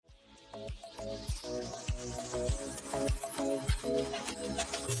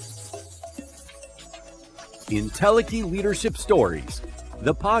Entelechy Leadership Stories,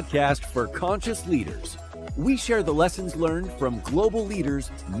 the podcast for conscious leaders. We share the lessons learned from global leaders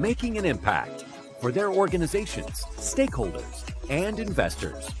making an impact for their organizations, stakeholders, and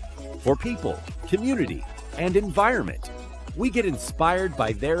investors. For people, community, and environment, we get inspired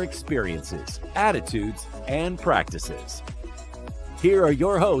by their experiences, attitudes, and practices. Here are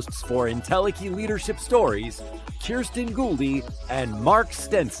your hosts for Entelechy Leadership Stories, Kirsten Gouldy and Mark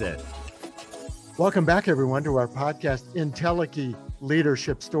Stenson. Welcome back, everyone, to our podcast, Entelechy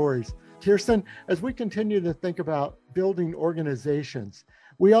Leadership Stories. Kirsten, as we continue to think about building organizations,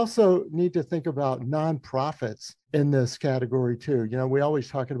 we also need to think about nonprofits in this category too. You know, we always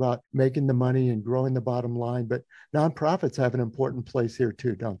talking about making the money and growing the bottom line, but nonprofits have an important place here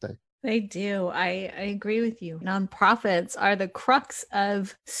too, don't they? They do. I agree with you. Nonprofits are the crux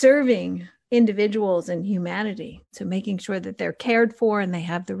of serving individuals and humanity. So making sure that they're cared for and they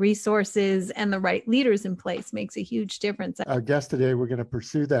have the resources and the right leaders in place makes a huge difference. Our guest today, we're going to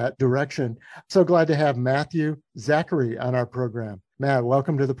pursue that direction. So glad to have Matthew Zachary on our program. Matt,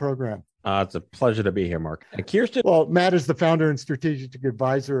 welcome to the program. It's a pleasure to be here, Mark. And Kirsten. Well, Matt is the founder and strategic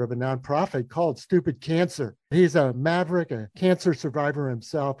advisor of a nonprofit called Stupid Cancer. He's a maverick, a cancer survivor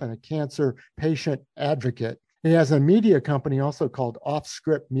himself, and a cancer patient advocate. He has a media company also called Off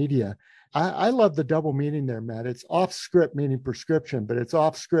Script Media. I love the double meaning there, Matt. It's off script meaning prescription, but it's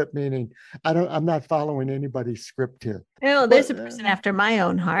off script meaning I'm not following anybody's script here. Oh, there's a person after my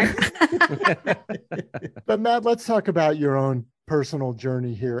own heart. But Matt, let's talk about your own personal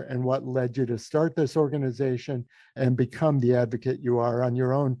journey here and what led you to start this organization and become the advocate you are on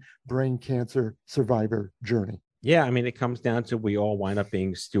your own brain cancer survivor journey. Yeah, I mean, it comes down to we all wind up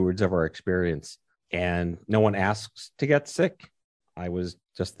being stewards of our experience, and no one asks to get sick. I was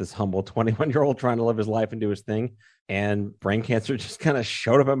just this humble 21-year-old trying to live his life and do his thing. And brain cancer just kind of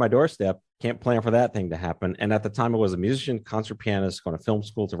showed up at my doorstep. Can't plan for that thing to happen. And at the time, I was a musician, concert pianist, going to film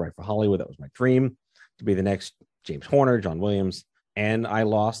school to write for Hollywood. That was my dream, to be the next James Horner, John Williams. And I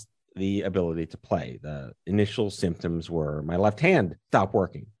lost the ability to play. The initial symptoms were my left hand stopped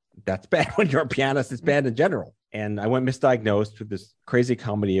working. That's bad when you're a pianist. It's bad in general. And I went misdiagnosed with this crazy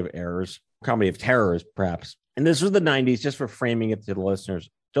comedy of terrors, perhaps. And this was the 90s, just for framing it to the listeners,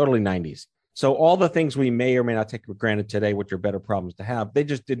 totally 90s. So all the things we may or may not take for granted today, which are better problems to have, they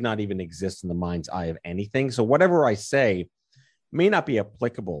just did not even exist in the mind's eye of anything. So whatever I say may not be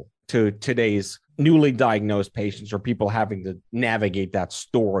applicable to today's newly diagnosed patients or people having to navigate that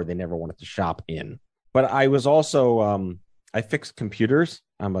store they never wanted to shop in. But I was also, I fixed computers.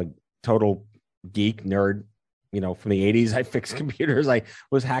 I'm a total geek nerd. You know, from the 80s, I fixed computers. I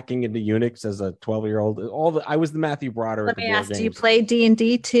was hacking into Unix as a 12-year-old. I was the Matthew Broderick. Let me ask, do you play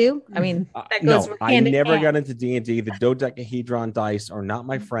D&D too? I mean, that goes no, I never got into D&D. The dodecahedron dice are not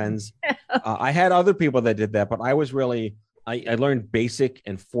my friends. I had other people that did that, but I was really, I learned BASIC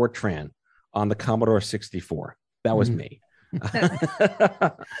and Fortran on the Commodore 64. That was me.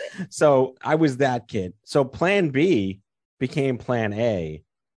 So I was that kid. So Plan B became Plan A.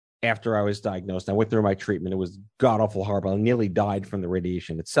 After I was diagnosed, I went through my treatment. It was god-awful horrible. I nearly died from the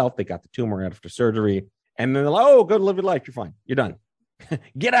radiation itself. They got the tumor out after surgery. And then they're like, oh, go live your life. You're fine. You're done.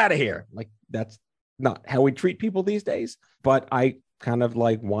 Get out of here. Like, that's not how we treat people these days. But I kind of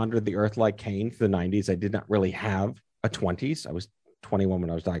like wandered the earth like Cain for the 90s. I did not really have a 20s. I was 21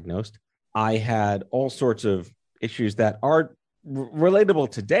 when I was diagnosed. I had all sorts of issues that are relatable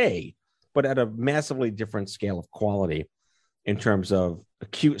today, but at a massively different scale of quality in terms of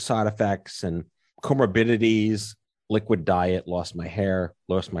acute side effects and comorbidities, liquid diet, lost my hair,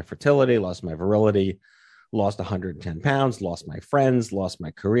 lost my fertility, lost my virility, lost 110 pounds, lost my friends, lost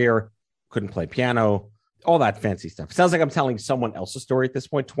my career, couldn't play piano, all that fancy stuff. It sounds like I'm telling someone else's story at this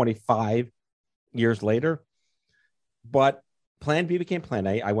point, 25 years later. But Plan B became Plan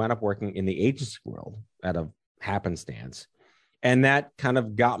A. I wound up working in the agency world out of happenstance. And that kind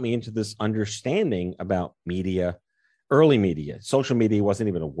of got me into this understanding about media. Early media, social media wasn't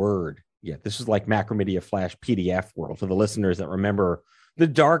even a word yet. This was like Macromedia Flash PDF world for the listeners that remember the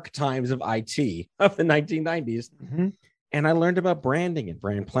dark times of IT of the 1990s. Mm-hmm. And I learned about branding and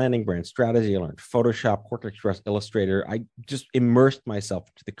brand planning, brand strategy. I learned Photoshop, Cortex Illustrator. I just immersed myself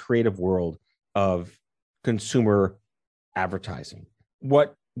into the creative world of consumer advertising.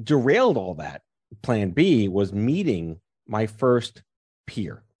 What derailed all that, Plan B, was meeting my first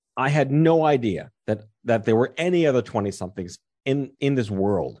peer. I had no idea that there were any other 20-somethings in this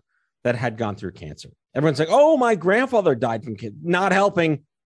world that had gone through cancer. Everyone's like, oh, my grandfather died from cancer. Not helping.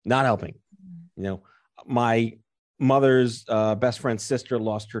 You know, my mother's best friend's sister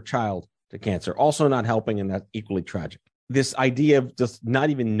lost her child to cancer. Also not helping, and that's equally tragic. This idea of just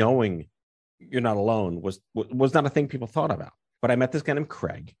not even knowing you're not alone was not a thing people thought about. But I met this guy named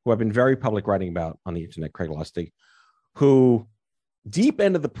Craig, who I've been very public writing about on the internet, Craig Lustig, who deep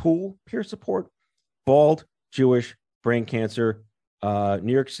end of the pool, peer support, bald, Jewish, brain cancer,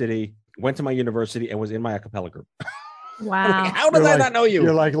 New York City, went to my university and was in my a cappella group. Wow. Like, how did I not know you?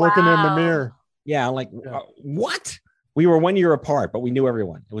 You're like looking in the mirror. Yeah, I'm like, what? We were 1 year apart, but we knew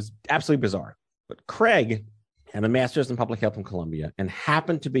everyone. It was absolutely bizarre. But Craig had a master's in public health from Columbia and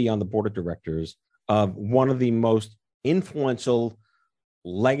happened to be on the board of directors of one of the most influential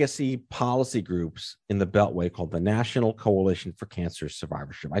legacy policy groups in the Beltway called the National Coalition for Cancer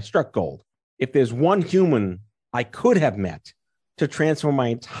Survivorship. I struck gold. If there's one human I could have met to transform my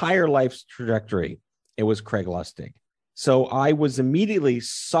entire life's trajectory, it was Craig Lustig. So I was immediately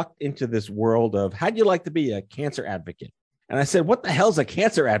sucked into this world of, how'd you like to be a cancer advocate? And I said, what the hell's a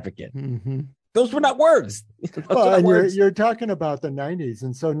cancer advocate? Mm-hmm. Those were not words. Well, and you're talking about the 90s.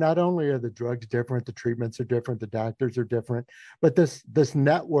 And so not only are the drugs different, the treatments are different, the doctors are different, but this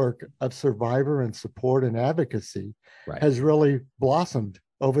network of survivor and support and advocacy has really blossomed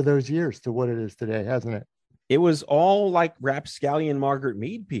over those years to what it is today, hasn't it? It was all like rapscallion Margaret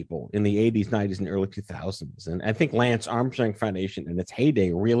Mead people in the 80s, 90s, and early 2000s. And I think Lance Armstrong Foundation in its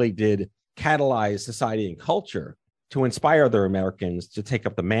heyday really did catalyze society and culture to inspire other Americans to take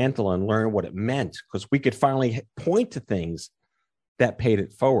up the mantle and learn what it meant, because we could finally point to things that paid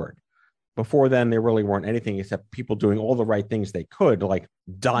it forward. Before then, there really weren't anything except people doing all the right things they could, like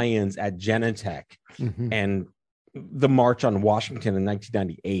die-ins at Genentech and the March on Washington in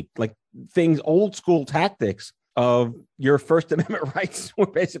 1998, like things, old school tactics of your First Amendment rights were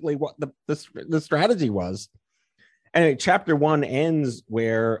basically what the strategy was. And chapter 1 ends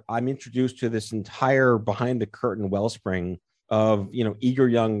where I'm introduced to this entire behind the curtain wellspring of, eager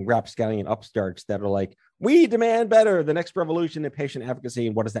young rapscallion upstarts that are like, we demand better, the next revolution in patient advocacy.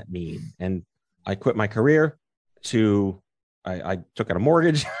 And what does that mean? And I quit my career I took out a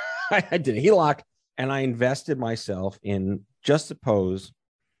mortgage. I did a HELOC and I invested myself in, just suppose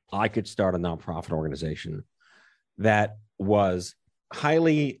I could start a nonprofit organization that was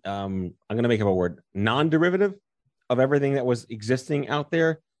highly, I'm going to make up a word, non-derivative of everything that was existing out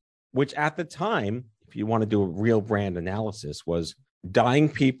there, which at the time, if you want to do a real brand analysis, was dying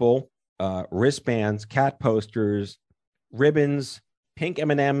people, wristbands, cat posters, ribbons, pink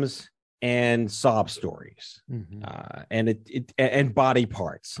M&Ms, and sob stories, and body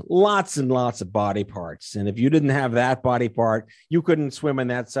parts, lots and lots of body parts. And if you didn't have that body part, you couldn't swim in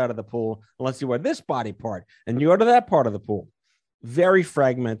that side of the pool unless you were this body part, and you go to that part of the pool. Very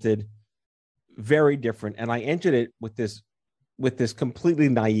fragmented, very different. And I entered it with this completely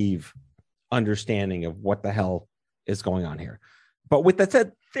naive understanding of what the hell is going on here. But with that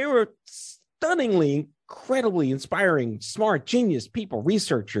said, there were stunningly, incredibly inspiring, smart, genius people,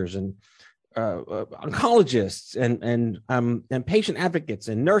 researchers and oncologists and patient advocates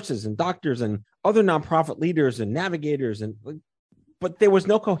and nurses and doctors and other nonprofit leaders and navigators. But there was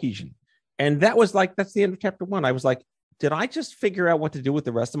no cohesion. And that's the end of chapter 1. I was like, did I just figure out what to do with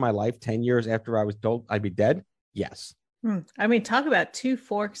the rest of my life 10 years after I was told I'd be dead? Yes. I mean, talk about two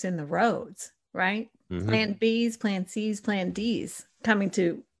forks in the roads, right? Mm-hmm. Plan B's, plan C's, plan D's coming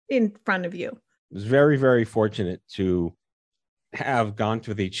in front of you. I was very, very fortunate to have gone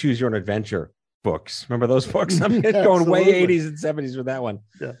through the Choose Your Own Adventure books. Remember those books? I'm going way 80s and 70s with that one.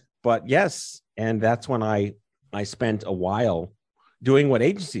 Yeah. But yes, and that's when I spent a while doing what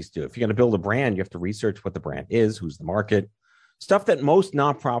agencies do. If you're going to build a brand, you have to research what the brand is, who's the market, stuff that most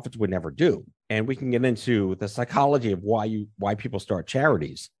nonprofits would never do. And we can get into the psychology of why people start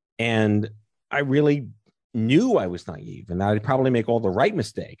charities. And I really knew I was naive and that I'd probably make all the right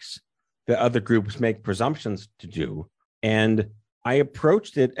mistakes that other groups make presumptions to do. And I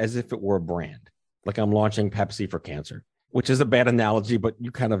approached it as if it were a brand, like I'm launching Pepsi for cancer, which is a bad analogy, but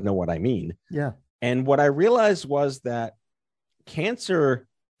you kind of know what I mean. Yeah. And what I realized was that cancer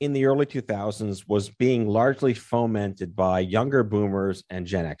in the early 2000s was being largely fomented by younger boomers and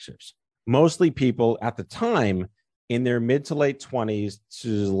Gen Xers, mostly people at the time in their mid to late 20s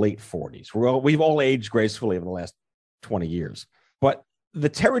to late 40s. We've all aged gracefully over the last 20 years. But the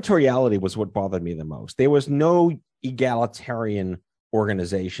territoriality was what bothered me the most. There was no egalitarian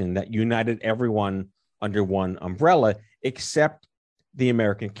organization that united everyone under one umbrella, except the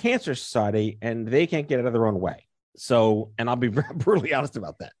American Cancer Society, and they can't get out of their own way. So, and I'll be brutally honest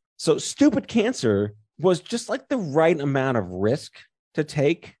about that. So Stupid Cancer was just like the right amount of risk to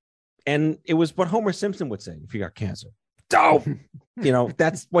take. And it was what Homer Simpson would say if you got cancer. Oh,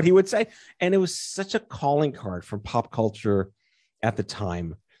 that's what he would say. And it was such a calling card from pop culture at the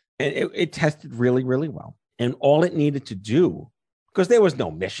time. And it tested really, really well. And all it needed to do because there was no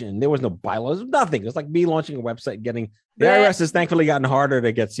mission, there was no bylaws, nothing. It was like me launching a website and getting the IRS has thankfully gotten harder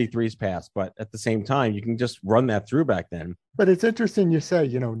to get C3s passed, but at the same time, you can just run that through back then. But it's interesting you say,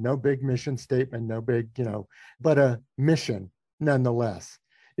 no big mission statement, no big, but a mission nonetheless.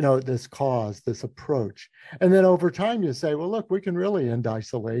 This cause, this approach. And then over time you say, well, look, we can really end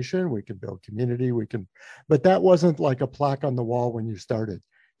isolation, we can build community, but that wasn't like a plaque on the wall when you started.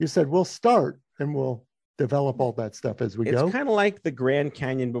 You said, we'll start and we'll develop all that stuff as we go. It's kind of like the Grand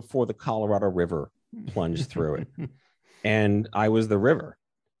Canyon before the Colorado River plunged through it. And I was the river,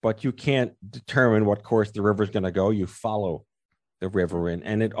 but you can't determine what course the river is going to go. You follow the river in.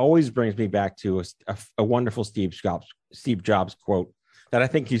 And it always brings me back to a wonderful Steve Jobs quote that I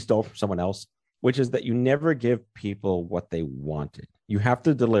think he stole from someone else, which is that you never give people what they wanted. You have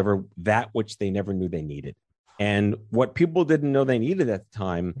to deliver that which they never knew they needed. And what people didn't know they needed at the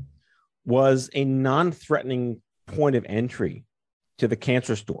time was a non-threatening point of entry to the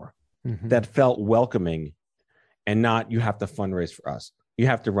cancer store that felt welcoming and not, you have to fundraise for us. You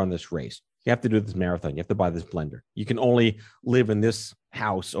have to run this race. You have to do this marathon. You have to buy this blender. You can only live in this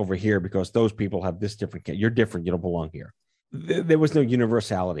house over here because those people have this different. You're different. You don't belong here. There was no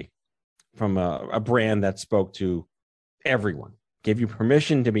universality from a brand that spoke to everyone, gave you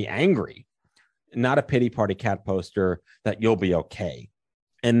permission to be angry, not a pity party cat poster that you'll be okay.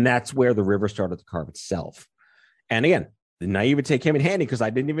 And that's where the river started to carve itself. And again, the naivete came in handy because I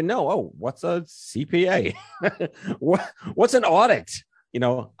didn't even know, what's a CPA? What's an audit?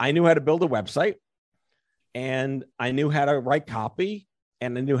 I knew how to build a website and I knew how to write copy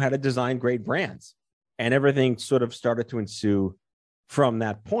and I knew how to design great brands. And everything sort of started to ensue from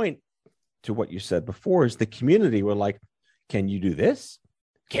that point to what you said before is the community were like, can you do this?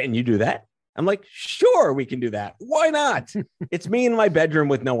 Can you do that? I'm like, sure, we can do that. Why not? It's me in my bedroom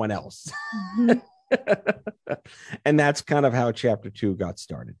with no one else. And that's kind of how chapter 2 got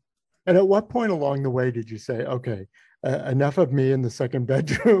started. And at what point along the way did you say, okay, enough of me in the second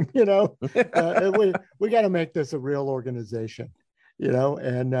bedroom, we got to make this a real organization,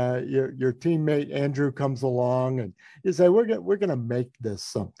 and your teammate Andrew comes along and you say, we're going to make this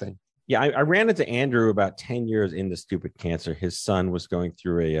something. Yeah, I ran into Andrew about 10 years into Stupid Cancer. His son was going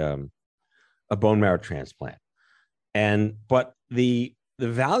through a bone marrow transplant. But the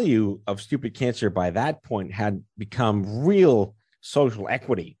value of Stupid Cancer by that point had become real social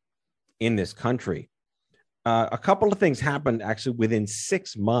equity in this country. A couple of things happened actually within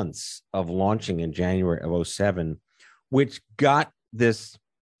 6 months of launching in January of 2007, which got this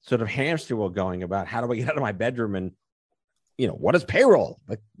sort of hamster wheel going about how do I get out of my bedroom and, what is payroll?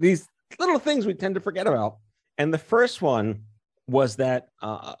 Like these little things we tend to forget about. And the first one was that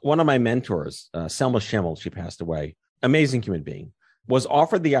one of my mentors, Selma Schimmel, she passed away, amazing human being, was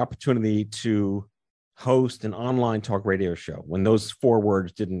offered the opportunity to host an online talk radio show when those 4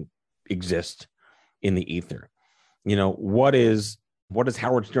 words didn't exist in the ether. What is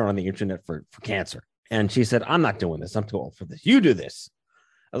Howard Stern on the internet for cancer? And she said, I'm not doing this. I'm too old for this. You do this.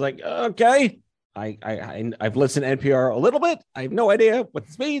 I was like, okay. I've listened to NPR a little bit. I have no idea what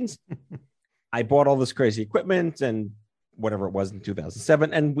this means. I bought all this crazy equipment and whatever it was in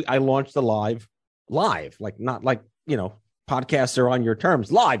 2007. And I launched the live, like not like, podcasts are on your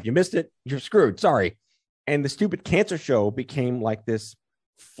terms. Live, you missed it, you're screwed. Sorry. And the Stupid Cancer Show became like this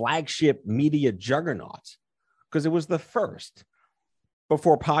flagship media juggernaut because it was the first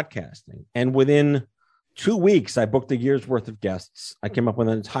before podcasting. And within 2 weeks, I booked a year's worth of guests. I came up with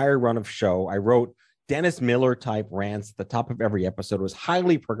an entire run of show. I wrote Dennis Miller type rants at the top of every episode. It was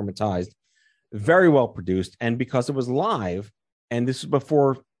highly programmatized, very well produced. And because it was live, and this is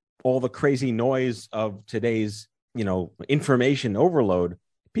before all the crazy noise of today's, information overload,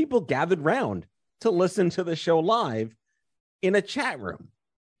 people gathered round to listen to the show live in a chat room.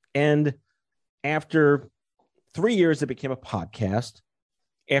 And after 3 years, it became a podcast.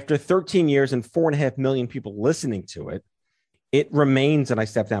 After 13 years and 4.5 million people listening to it, it remains, and I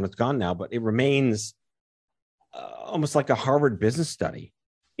stepped down, it's gone now, but it remains almost like a Harvard business study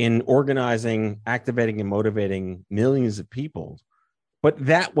in organizing, activating, and motivating millions of people. But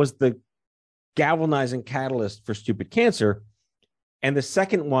that was the galvanizing catalyst for Stupid Cancer. And the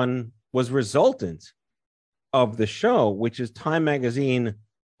second one was resultant of the show, which is Time Magazine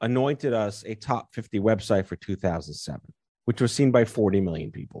anointed us a top 50 website for 2007, which was seen by 40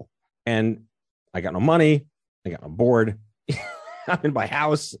 million people. And I got no money. I got no board. I'm in my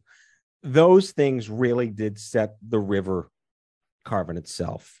house. Those things really did set the river carving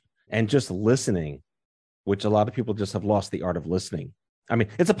itself. And just listening, which a lot of people just have lost the art of listening. I mean,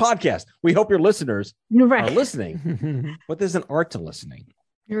 it's a podcast. We hope your listeners are listening, but there's an art to listening.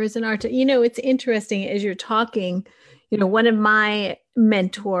 There is an art to, it's interesting as you're talking, One of my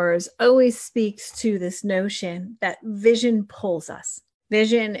mentors always speaks to this notion that vision pulls us.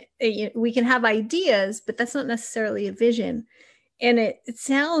 Vision, we can have ideas, but that's not necessarily a vision. And it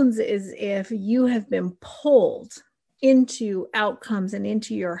sounds as if you have been pulled into outcomes and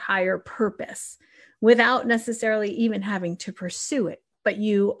into your higher purpose without necessarily even having to pursue it, but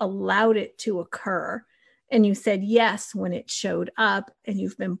you allowed it to occur. And you said yes when it showed up, and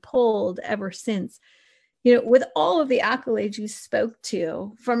you've been pulled ever since. With all of the accolades you spoke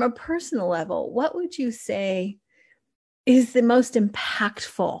to from a personal level, what would you say is the most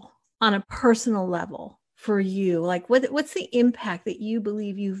impactful on a personal level for you? Like what's the impact that you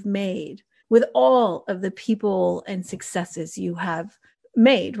believe you've made with all of the people and successes you have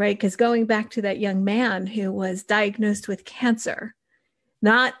made, right? Because going back to that young man who was diagnosed with cancer,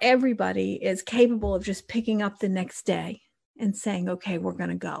 not everybody is capable of just picking up the next day and saying, okay, we're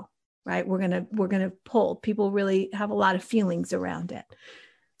going to go, right? We're going to pull. People really have a lot of feelings around it.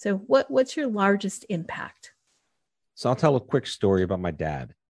 So what's your largest impact? So I'll tell a quick story about my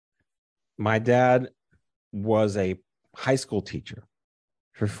dad. My dad was a high school teacher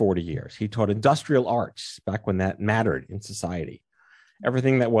for 40 years. He taught industrial arts back when that mattered in society.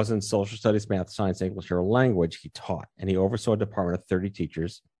 Everything that wasn't social studies, math, science, English, or language, he taught. And he oversaw a department of 30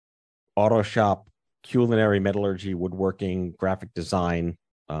 teachers, auto shop, culinary, metallurgy, woodworking, graphic design,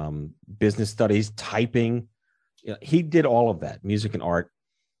 business studies, typing. He did all of that, music and art.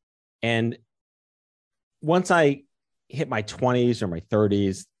 And once I hit my 20s or my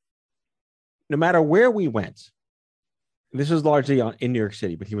 30s, no matter where we went, this was largely in New York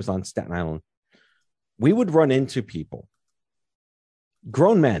City, but he was on Staten Island, we would run into people,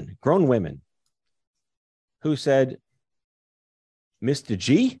 grown men, grown women, who said, Mr.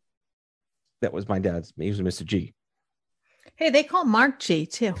 G? That was my dad's, he was Mr. G. Hey, they call Mark G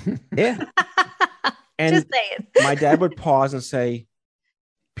too. Yeah. And just saying. My dad would pause and say,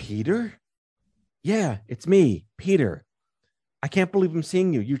 Peter? Yeah, it's me, Peter. I can't believe I'm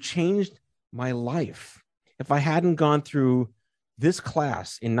seeing you. You changed my life. If I hadn't gone through this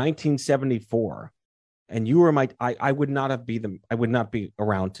class in 1974 and you were I would not be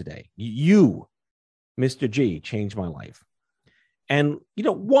around today. You, Mr. G, changed my life. And,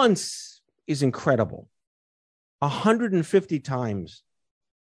 once is incredible. 150 times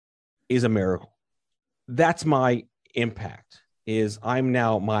is a miracle. That's my impact, is I'm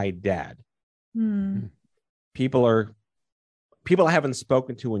now my dad. People I haven't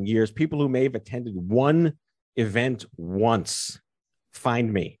spoken to in years, people who may have attended one event once,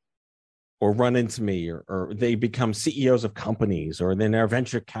 find me or run into me, or they become CEOs of companies, or then they're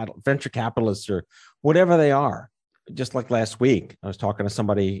venture capitalists or whatever they are. Just like last week, I was talking to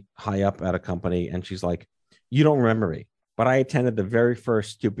somebody high up at a company, and she's like, you don't remember me, but I attended the very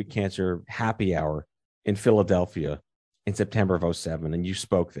first Stupid Cancer happy hour in Philadelphia in September of 2007, and you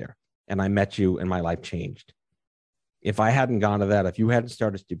spoke there, and I met you, and my life changed. If I hadn't gone to that, if you hadn't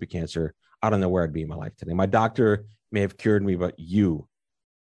started Stupid Cancer, I don't know where I'd be in my life today. My doctor may have cured me, but you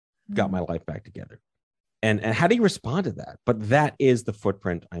got my life back together. And how do you respond to that? But that is the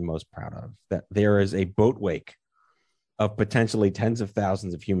footprint I'm most proud of, that there is a boat wake of potentially tens of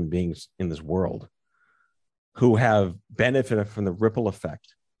thousands of human beings in this world who have benefited from the ripple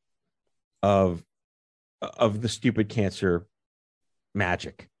effect of the Stupid Cancer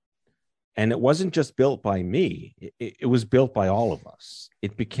magic. And it wasn't just built by me. It was built by all of us.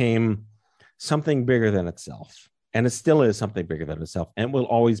 It became something bigger than itself. And it still is something bigger than itself, and will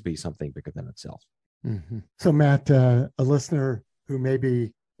always be something bigger than itself. Mm-hmm. So, Matt, a listener who may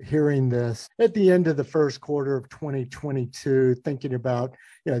be hearing this at the end of the first quarter of 2022, thinking about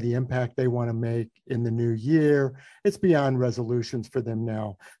the impact they want to make in the new year, it's beyond resolutions for them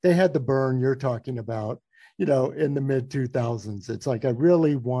now. They had the burn you're talking about, in the mid 2000s. It's like, I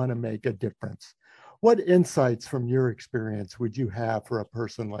really want to make a difference. What insights from your experience would you have for a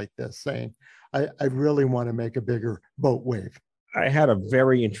person like this saying, I really want to make a bigger boat wave? I had a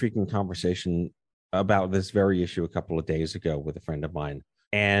very intriguing conversation about this very issue a couple of days ago with a friend of mine.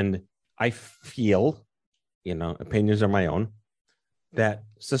 And I feel, opinions are my own, that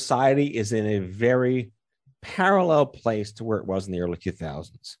society is in a very parallel place to where it was in the early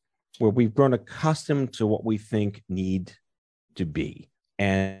 2000s, where we've grown accustomed to what we think need to be.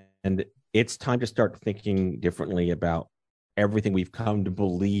 And it's time to start thinking differently about everything we've come to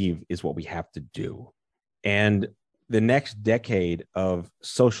believe is what we have to do. And the next decade of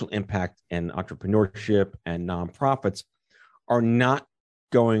social impact and entrepreneurship and nonprofits are not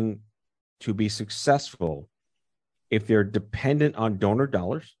going to be successful if they're dependent on donor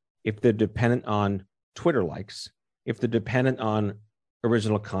dollars, if they're dependent on Twitter likes, if they're dependent on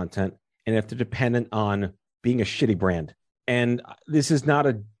original content, and if they're dependent on being a shitty brand. And this is not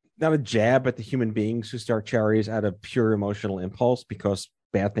a jab at the human beings who start charities out of pure emotional impulse because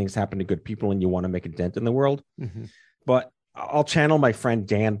bad things happen to good people and you want to make a dent in the world. Mm-hmm. But I'll channel my friend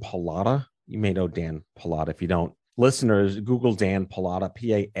Dan Pallotta. You may know Dan Pallotta. If you don't, listeners, Google Dan Pallotta,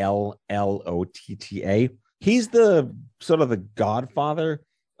 Pallotta. He's the sort of the godfather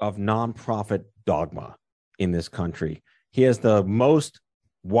of nonprofit dogma in this country. He has the most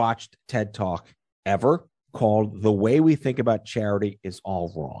watched TED Talk ever called The Way We Think About Charity is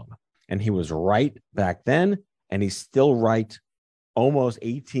All Wrong. And he was right back then, and he's still right almost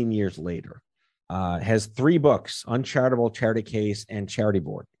 18 years later. Has 3 books, Uncharitable, Charity Case, and Charity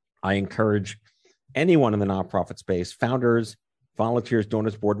Board. I encourage anyone in the nonprofit space, founders, volunteers,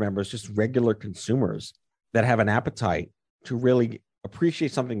 donors, board members, just regular consumers that have an appetite to really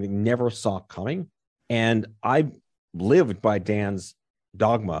appreciate something they never saw coming. And I lived by Dan's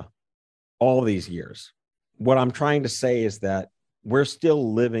dogma all these years. What I'm trying to say is that we're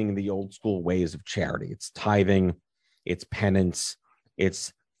still living the old school ways of charity. It's tithing, it's penance,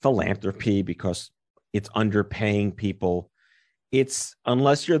 it's philanthropy because it's underpaying people. It's,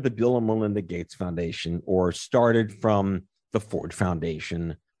 unless you're the Bill and Melinda Gates Foundation or started from the Ford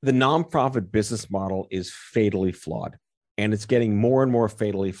Foundation, the nonprofit business model is fatally flawed. And it's getting more and more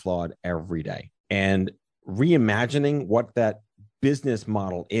fatally flawed every day. And reimagining what that business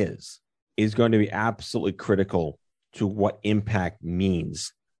model is going to be absolutely critical to what impact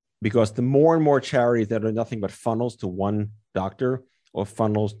means. Because the more and more charities that are nothing but funnels to one doctor or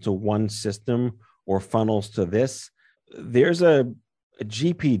funnels to one system or funnels to this, there's a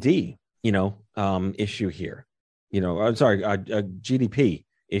GPD, issue here. I'm sorry, a GDP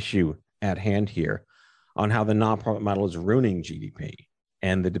issue at hand here on how the nonprofit model is ruining GDP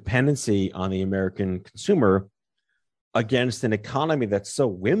and the dependency on the American consumer against an economy that's so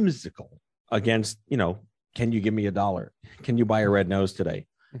whimsical against, can you give me $1? Can you buy a red nose today?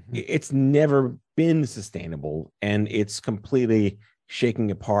 Mm-hmm. It's never been sustainable, and it's completely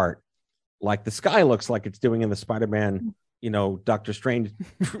shaking apart like the sky looks like it's doing in the Spider-Man, Doctor Strange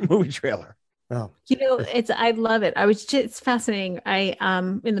movie trailer. Oh. I love it. It's fascinating. I,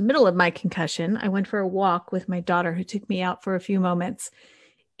 in the middle of my concussion, I went for a walk with my daughter who took me out for a few moments.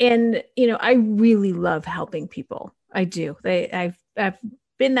 And, I really love helping people. I do. I've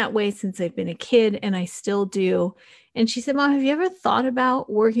been that way since I've been a kid, and I still do. And she said, Mom, have you ever thought about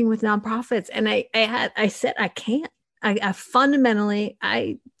working with nonprofits? And I said, I can't. I fundamentally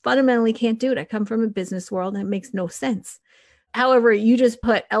can't do it. I come from a business world and it makes no sense. However, you just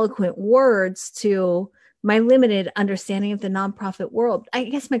put eloquent words to my limited understanding of the nonprofit world. I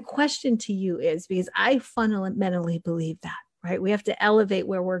guess my question to you is, because I fundamentally believe that, right? We have to elevate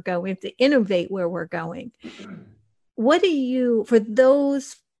where we're going. We have to innovate where we're going. What do you, for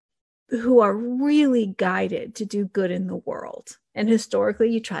those who are really guided to do good in the world, and historically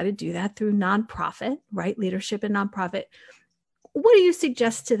you try to do that through nonprofit, right? Leadership and nonprofit. What do you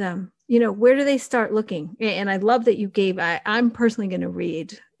suggest to them? Where do they start looking? And I love that you gave, I'm personally going to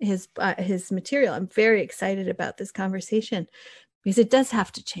read his material. I'm very excited about this conversation because it does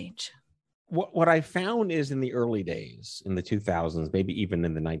have to change. What I found is in the early days, in the 2000s, maybe even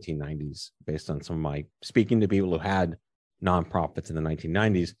in the 1990s, based on some of my speaking to people who had nonprofits in the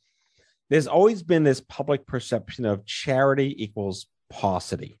 1990s, there's always been this public perception of charity equals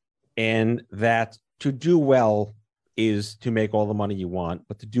paucity, and that to do well is to make all the money you want,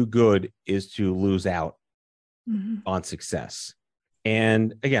 but to do good is to lose out on success.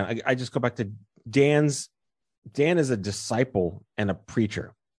 And again, I just go back to Dan is a disciple and a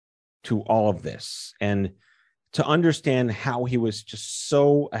preacher to all of this. And to understand how he was just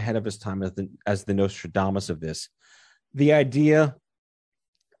so ahead of his time as the Nostradamus of this, the idea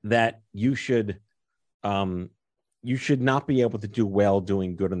that you should not be able to do well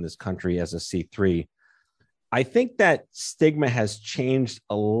doing good in this country as a C3. I think that stigma has changed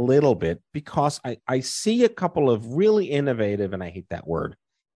a little bit because I see a couple of really innovative, and I hate that word,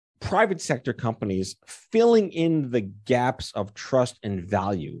 private sector companies filling in the gaps of trust and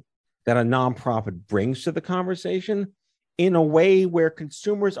value that a nonprofit brings to the conversation in a way where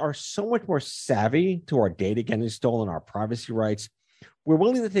consumers are so much more savvy to our data getting stolen, our privacy rights. We're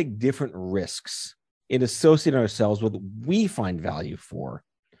willing to take different risks in associating ourselves with what we find value for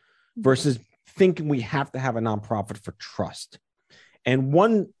versus thinking we have to have a nonprofit for trust. And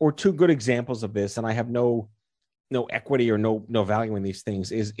one or two good examples of this, and I have no equity or no value in these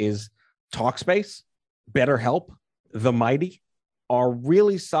things, is Talkspace, BetterHelp, The Mighty are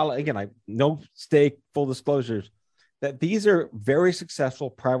really solid. Again, I no stake, full disclosures, that these are very successful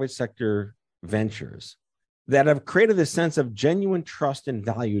private sector ventures that have created this sense of genuine trust and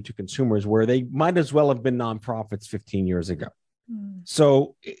value to consumers where they might as well have been nonprofits 15 years ago.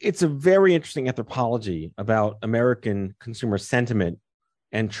 So it's a very interesting anthropology about American consumer sentiment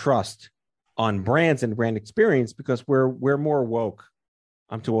and trust on brands and brand experience, because we're more woke.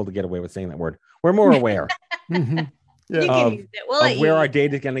 I'm too old to get away with saying that word. We're more aware You can use it. We'll of where our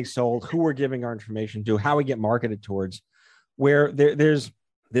data is getting sold, who we're giving our information to, how we get marketed towards, where there's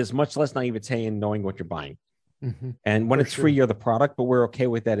much less naivete in knowing what you're buying. And when it's free, you're the product, but we're okay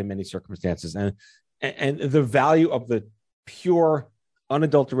with that in many circumstances. And the value of the pure,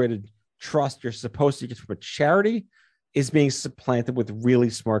 unadulterated trust you're supposed to get from a charity is being supplanted with really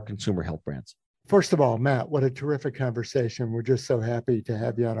smart consumer health brands. First of all, Matt, what a terrific conversation. We're just so happy to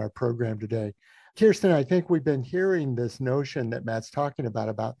have you on our program today. Kirsten, I think we've been hearing this notion that Matt's talking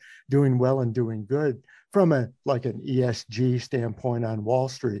about doing well and doing good from an ESG standpoint on Wall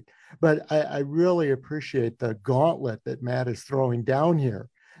Street. But I really appreciate the gauntlet that Matt is throwing down here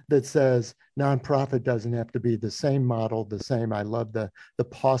that says nonprofit doesn't have to be the same model, the same. I love the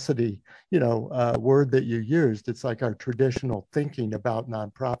paucity, word that you used. It's like our traditional thinking about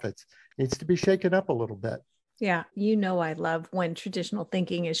nonprofits needs to be shaken up a little bit. Yeah. I love when traditional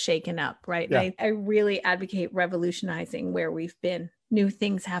thinking is shaken up, right? Yeah. I really advocate revolutionizing where we've been. New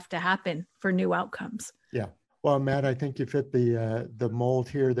things have to happen for new outcomes. Yeah. Well, Matt, I think you fit the mold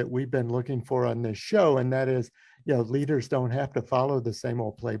here that we've been looking for on this show. And that is, leaders don't have to follow the same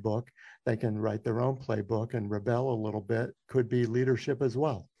old playbook. They can write their own playbook and rebel a little bit. Could be leadership as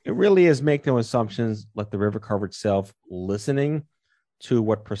well. It really is make no assumptions, let the river cover itself, listening to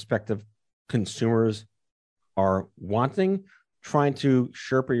what prospective consumers are wanting, trying to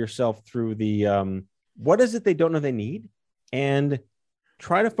Sherpa yourself through the what is it they don't know they need, and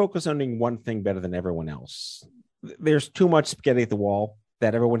try to focus on doing one thing better than everyone else. There's too much spaghetti at the wall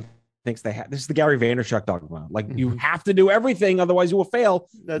that everyone thinks they have. This is the Gary Vaynerchuk dogma. You have to do everything, otherwise you will fail.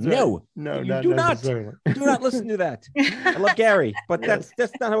 That's no, right. you do not. Do not listen to that. I love Gary, but that's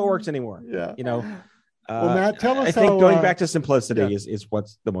not how it works anymore. Yeah. Well, Matt, tell us I think how, going back to simplicity is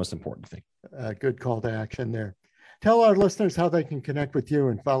what's the most important thing. Good call to action there. Tell our listeners how they can connect with you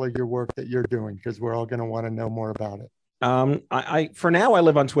and follow your work that you're doing, because we're all going to want to know more about it. I for now, I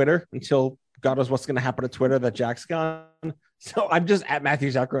live on Twitter until God knows what's going to happen to Twitter that Jack's gone. So I'm just at Matthew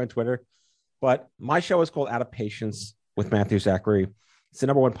Zachary on Twitter. But my show is called Out of Patience with Matthew Zachary. It's the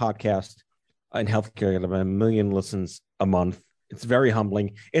 #1 podcast in healthcare. I have 1 million listens a month. It's very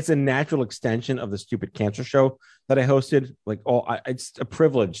humbling. It's a natural extension of the Stupid Cancer show that I hosted. It's a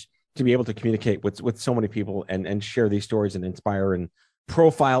privilege to be able to communicate with so many people and share these stories and inspire and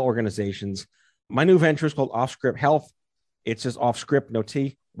profile organizations. My new venture is called Off Script Health. It's just off script, no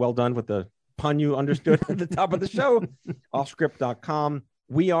T. Well done with the pun you understood at the top of the show. Offscript.com.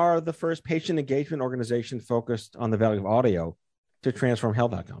 We are the first patient engagement organization focused on the value of audio to transform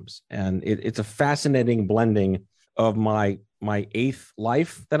health outcomes. And it's a fascinating blending of my 8th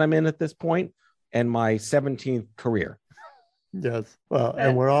life that I'm in at this point and my 17th career. Yes. Well,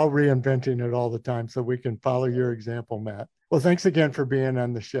 and we're all reinventing it all the time, so we can follow your example, Matt. Well, thanks again for being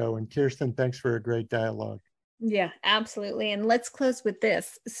on the show. And Kirsten, thanks for a great dialogue. Yeah, absolutely. And let's close with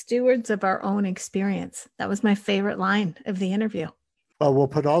this: stewards of our own experience. That was my favorite line of the interview. Well, we'll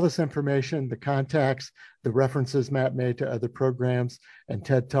put all this information, the contacts, the references Matt made to other programs and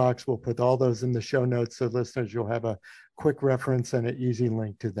TED Talks. We'll put all those in the show notes, so listeners, you'll have a quick reference and an easy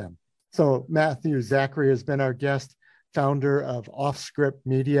link to them. So Matthew Zachary has been our guest, founder of Off Script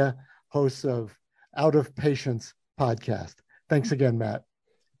Media, host of Out of Patience podcast. Thanks again, Matt.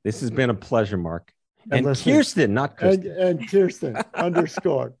 This has been a pleasure, Mark. And Kirsten, not Kristen. And Kirsten,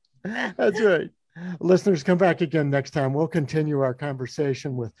 underscore. That's right. Listeners, come back again next time. We'll continue our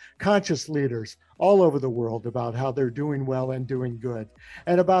conversation with conscious leaders all over the world about how they're doing well and doing good,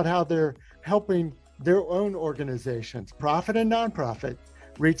 and about how they're helping their own organizations, profit and nonprofit,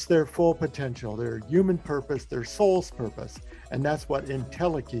 reach their full potential, their human purpose, their soul's purpose. And that's what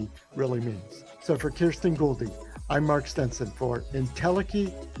Entelechy really means. So for Kirsten Gouldy, I'm Mark Stenson for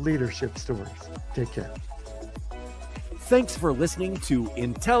Entelechy Leadership Stories. Take care. Thanks for listening to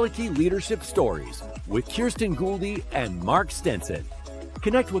Entelechy Leadership Stories with Kirsten Gouldy and Mark Stenson.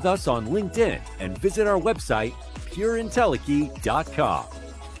 Connect with us on LinkedIn and visit our website, pureentelechy.com.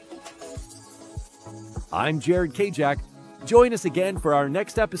 I'm Jared Kajak. Join us again for our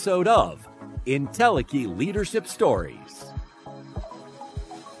next episode of Entelechy Leadership Stories.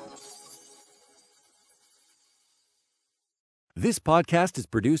 This podcast is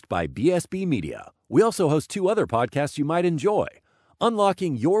produced by BSB Media. We also host 2 other podcasts you might enjoy: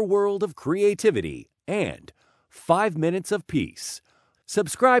 Unlocking Your World of Creativity and 5 Minutes of Peace.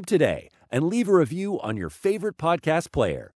 Subscribe today and leave a review on your favorite podcast player.